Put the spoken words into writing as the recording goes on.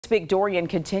Speak, Dorian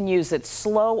continues its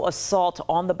slow assault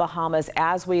on the Bahamas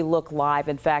as we look live.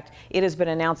 In fact, it has been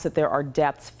announced that there are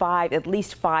deaths, at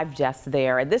least five deaths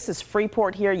there. And this is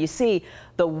Freeport here. You see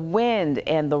the wind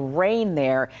and the rain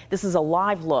there. This is a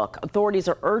live look. Authorities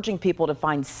are urging people to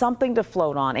find something to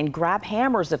float on and grab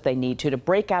hammers if they need to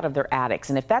break out of their attics.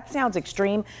 And if that sounds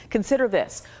extreme, consider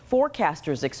this.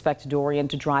 Forecasters expect Dorian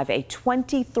to drive a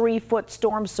 23-foot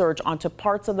storm surge onto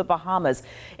parts of the Bahamas.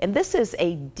 And this is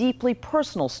a deeply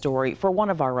personal story for one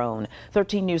of our own.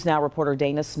 13 News Now reporter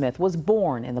Dana Smith was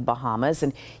born in the Bahamas,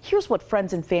 and here's what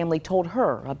friends and family told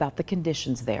her about the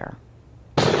conditions there.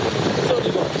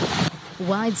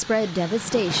 Widespread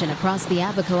devastation across the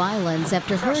Abaco Islands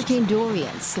after Hurricane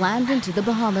Dorian slammed into the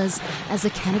Bahamas as a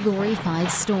Category 5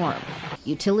 storm.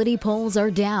 Utility poles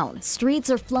are down, streets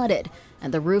are flooded,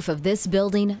 and the roof of this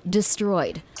building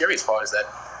destroyed. Scary as far as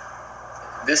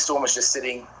that, this storm is just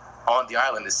sitting on the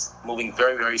island. Is moving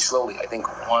very, very slowly, I think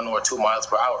 1 or 2 miles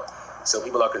per hour. So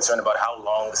people are concerned about how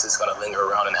long this is going to linger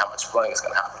around and how much flooding is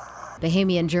going to happen.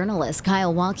 Bahamian journalist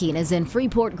Kyle Joaquin is in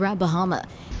Freeport, Bahama.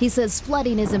 He says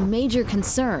flooding is a major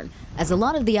concern as a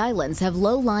lot of the islands have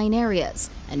low-lying areas,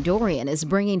 and Dorian is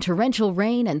bringing torrential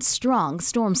rain and strong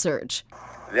storm surge.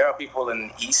 There are people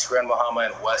in East Grand Bahama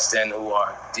and West End who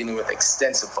are dealing with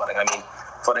extensive flooding. I mean,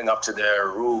 flooding up to their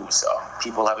roofs,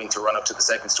 people having to run up to the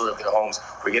second story of their homes.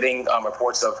 We're getting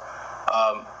reports of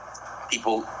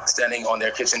people standing on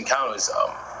their kitchen counters,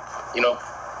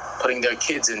 putting their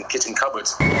kids in kitchen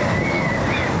cupboards.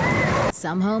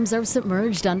 Some homes are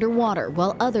submerged underwater,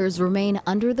 while others remain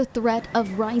under the threat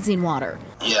of rising water.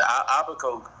 Yeah,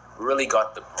 Abaco really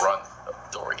got the brunt of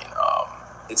Dorian.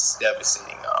 It's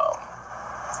devastating.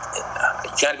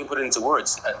 You can't even put it into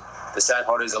words. And the sad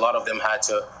part is a lot of them had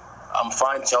to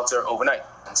find shelter overnight.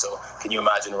 And so can you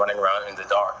imagine running around in the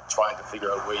dark trying to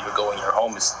figure out where you're going? Your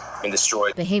home has been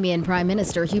destroyed. Bahamian Prime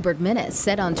Minister Hubert Minnis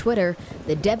said on Twitter,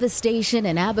 the devastation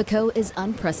in Abaco is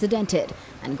unprecedented,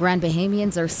 and Grand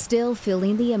Bahamians are still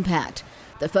feeling the impact.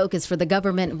 The focus for the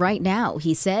government right now,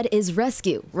 he said, is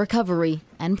rescue, recovery,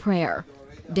 and prayer.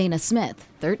 Dana Smith,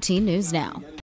 13 News Now.